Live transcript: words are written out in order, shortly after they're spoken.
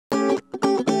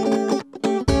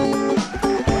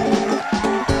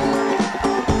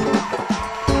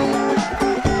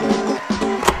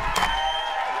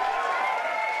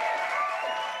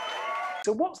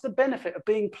So what's the benefit of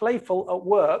being playful at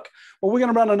work? Well, we're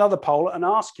going to run another poll and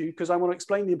ask you, because I want to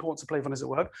explain the importance of playfulness at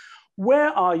work.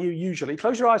 Where are you usually?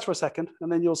 Close your eyes for a second, and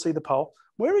then you'll see the poll.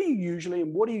 Where are you usually,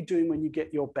 and what are you doing when you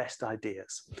get your best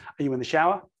ideas? Are you in the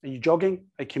shower? Are you jogging?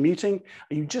 Are you commuting?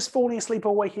 Are you just falling asleep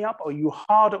or waking up? Or are you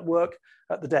hard at work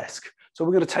at the desk? So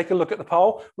we're going to take a look at the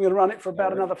poll. We're going to run it for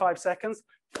about another 5 seconds.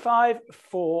 5,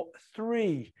 4,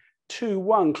 3, 2,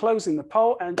 1. Closing the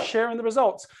poll and sharing the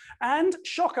results. And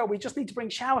shocker, we just need to bring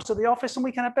showers to the office and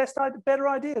we can have better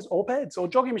ideas, or beds or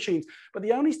jogging machines. But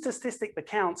the only statistic that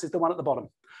counts is the one at the bottom.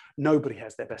 Nobody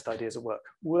has their best ideas at work.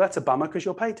 Well, that's a bummer because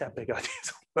you're paid to have big ideas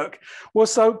at work. Well,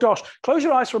 so Dosh, close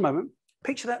your eyes for a moment.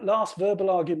 Picture that last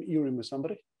verbal argument you were in with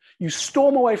somebody. You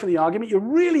storm away from the argument. You're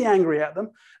really angry at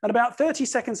them. And about 30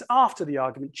 seconds after the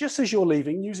argument, just as you're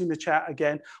leaving, using the chat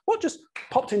again, what just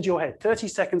popped into your head? 30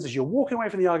 seconds as you're walking away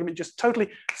from the argument, just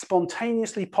totally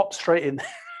spontaneously popped straight in.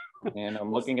 And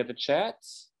I'm looking at the chat.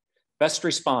 Best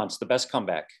response, the best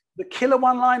comeback. The killer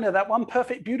one-liner, that one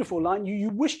perfect, beautiful line you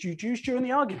wished you'd used during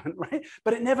the argument, right?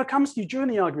 But it never comes to you during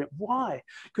the argument. Why?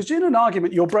 Because during an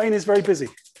argument, your brain is very busy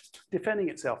defending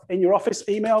itself. In your office,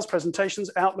 emails, presentations,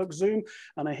 Outlook, Zoom,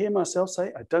 and I hear myself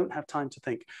say, I don't have time to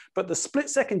think. But the split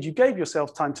second you gave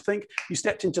yourself time to think, you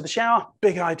stepped into the shower,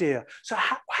 big idea. So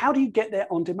how do you get there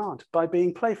on demand? By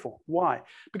being playful. Why?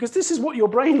 Because this is what your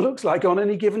brain looks like on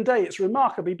any given day. It's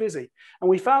remarkably busy. And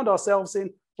we found ourselves in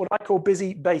what I call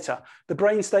busy beta, the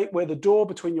brain state where the door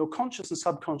between your conscious and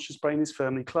subconscious brain is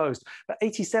firmly closed. But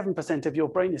 87% of your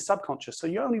brain is subconscious, so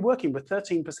you're only working with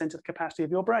 13% of the capacity of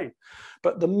your brain.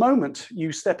 But the moment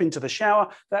you step into the shower,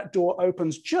 that door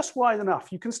opens just wide enough.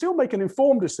 You can still make an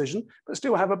informed decision, but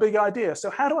still have a big idea. So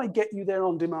how do I get you there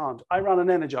on demand? I run an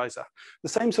energizer, the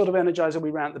same sort of energizer we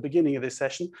ran at the beginning of this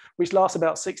session, which lasts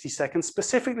about 60 seconds,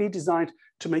 specifically designed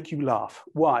to make you laugh.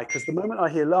 Why? Because the moment I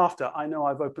hear laughter, I know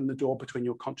I've opened the door between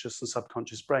your conscious and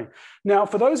subconscious brain. Now,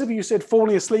 for those of you who said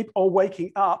falling asleep or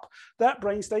waking up, that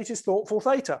brain state is thoughtful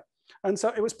theta. And so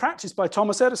it was practiced by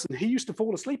Thomas Edison. He used to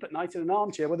fall asleep at night in an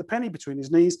armchair with a penny between his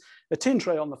knees, a tin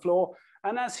tray on the floor,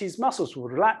 and as his muscles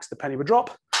would relax, the penny would drop,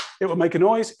 it would make a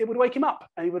noise, it would wake him up,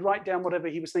 and he would write down whatever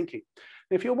he was thinking.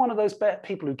 And if you're one of those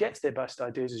people who gets their best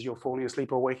ideas as you're falling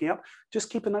asleep or waking up, just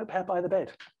keep a notepad by the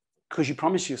bed, because you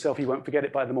promise yourself you won't forget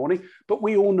it by the morning, but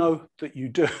we all know that you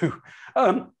do.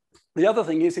 The other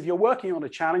thing is, if you're working on a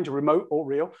challenge, remote or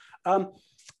real,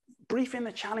 brief in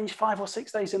the challenge 5 or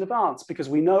 6 days in advance, because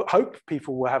we hope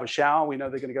people will have a shower, we know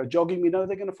they're going to go jogging, we know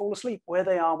they're going to fall asleep where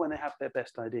they are when they have their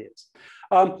best ideas.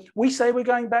 We say we're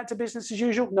going back to business as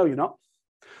usual. No, you're not.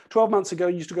 12 months ago,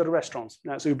 you used to go to restaurants.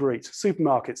 Now it's Uber Eats,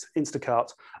 supermarkets,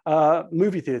 Instacart,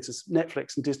 movie theaters,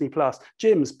 Netflix and Disney+,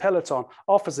 gyms, Peloton,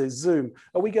 offices, Zoom.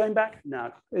 Are we going back?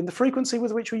 No. In the frequency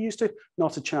with which we used to?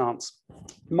 Not a chance.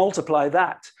 Multiply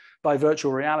that by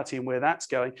virtual reality and where that's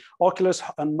going. Oculus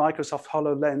and Microsoft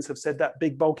HoloLens have said that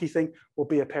big bulky thing will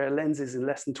be a pair of lenses in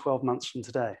less than 12 months from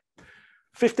today.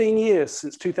 15 years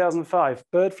since 2005,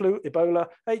 bird flu, Ebola,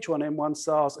 H1N1,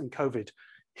 SARS and COVID.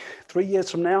 3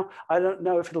 years from now, I don't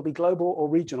know if it'll be global or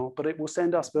regional, but it will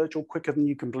send us virtual quicker than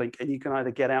you can blink, and you can either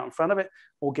get out in front of it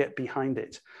or get behind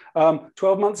it.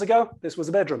 12 months ago, this was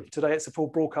a bedroom. Today, it's a full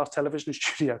broadcast television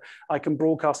studio. I can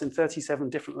broadcast in 37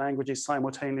 different languages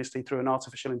simultaneously through an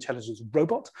artificial intelligence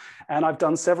robot. And I've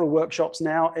done several workshops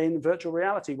now in virtual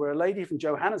reality, where a lady from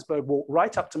Johannesburg walked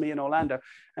right up to me in Orlando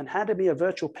and handed me a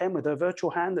virtual pen with her virtual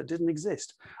hand that didn't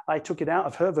exist. I took it out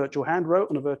of her virtual hand, wrote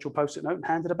on a virtual post-it note and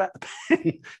handed her back the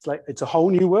pen. It's like, it's a whole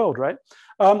new world, right?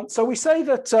 So we say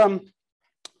that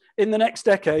in the next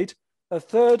decade, a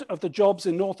third of the jobs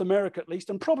in North America, at least,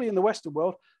 and probably in the Western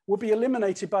world, will be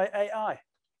eliminated by AI.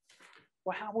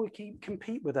 Well, how will we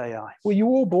compete with AI? Well, you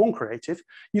were all born creative.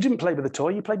 You didn't play with the toy,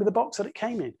 you played with the box that it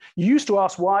came in. You used to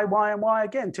ask why, and why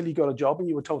again, until you got a job and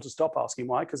you were told to stop asking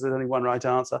why, because there's only one right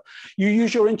answer. You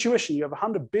use your intuition. You have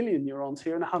 100 billion neurons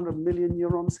here and 100 million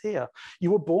neurons here.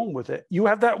 You were born with it. You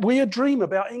have that weird dream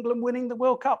about England winning the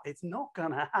World Cup. It's not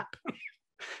going to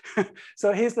happen.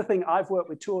 So here's the thing. I've worked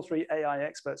with 2 or 3 AI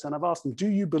experts and I've asked them, do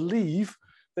you believe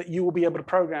that you will be able to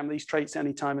program these traits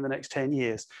anytime in the next 10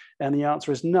 years? And the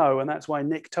answer is no. And that's why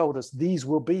Nick told us these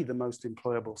will be the most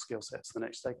employable skill sets the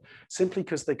next day, simply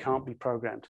because they can't be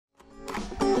programmed.